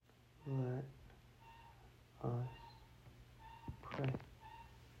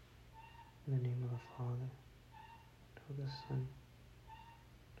Son,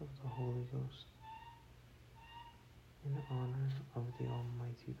 and of the Holy Ghost, in honor of the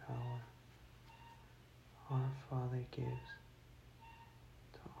Almighty power, our Father gives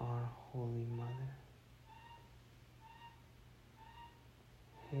to our Holy Mother.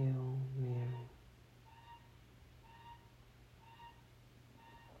 Hail Mary,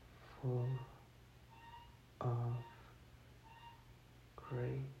 full of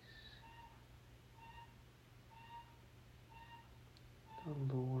grace,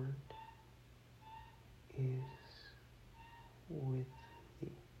 the Lord is with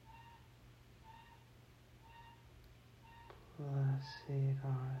thee. Blessed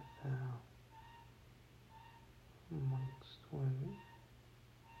art thou amongst women,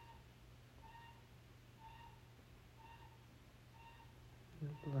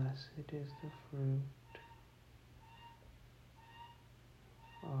 and blessed is the fruit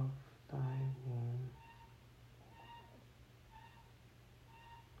of thy womb,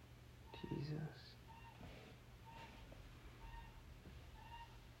 Jesus.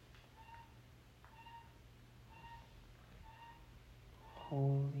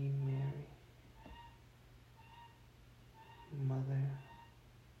 Holy Mary, Mother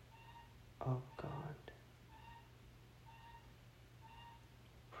of God,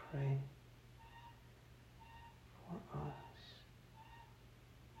 pray for us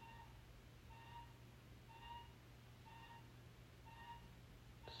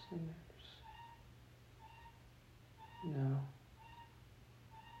sinners, now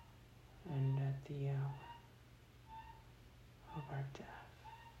and at the hour of our death.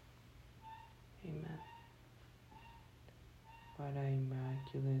 Amen. By thy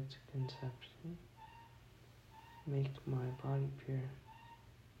immaculate conception, make my body pure,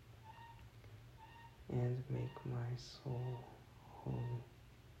 and make my soul holy.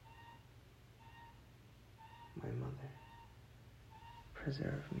 My Mother,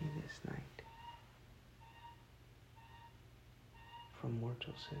 preserve me this night from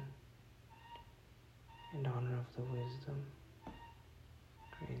mortal sin, in honor of the wisdom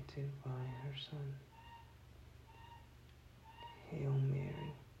granted by her Son. Hail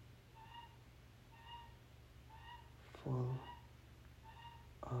Mary, full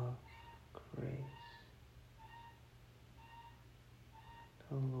of grace,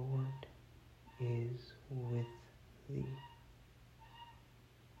 the Lord is with thee.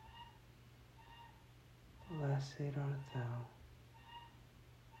 Blessed art thou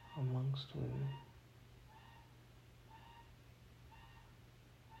amongst women,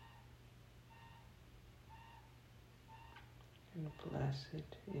 and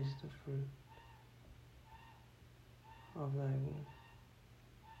blessed is the fruit of thy womb,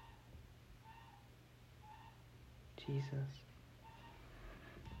 Jesus.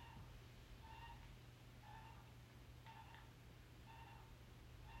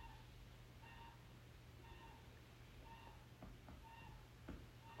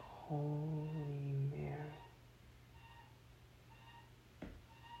 Holy Mary,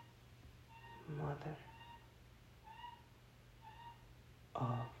 Mother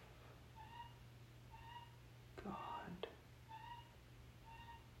of God,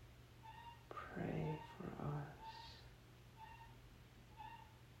 pray for us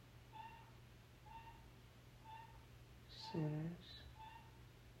sinners,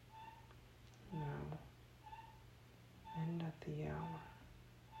 now and at the hour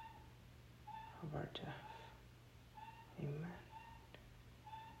of our death. Amen.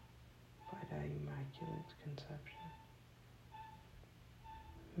 By thy immaculate conception,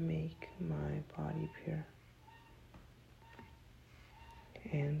 make my body pure,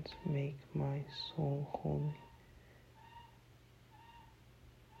 and make my soul holy.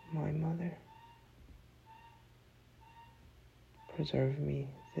 My Mother, preserve me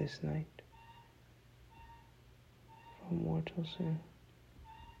this night from mortal sin,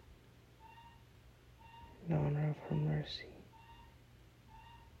 in honor of her mercy.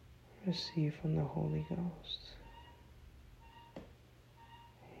 Receive from the Holy Ghost.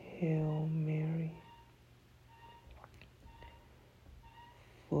 Hail Mary,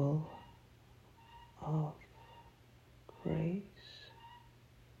 full of grace,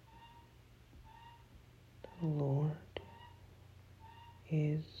 the Lord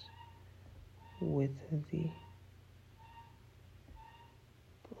is with thee.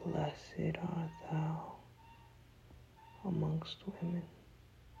 Blessed art thou amongst women,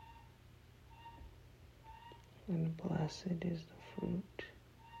 and blessed is the fruit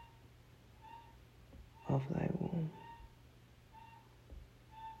of thy womb,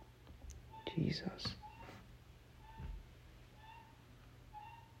 Jesus.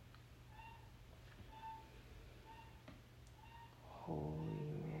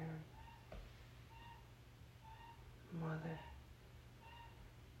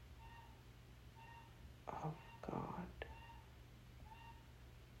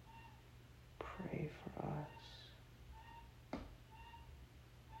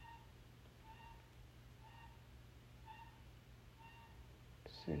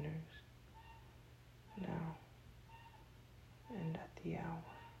 sinners, now and at the hour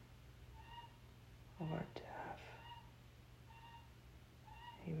of our death.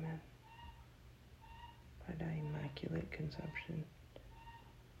 Amen. By thy immaculate conception,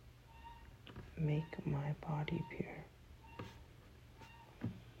 make my body pure,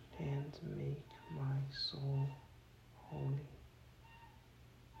 and make my soul holy.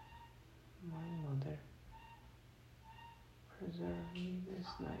 My Mother, preserve me this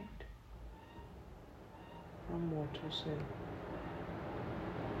night from mortal sin.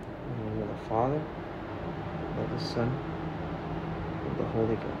 In the name of the Father, and of the Son, and of the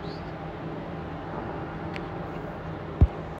Holy Ghost.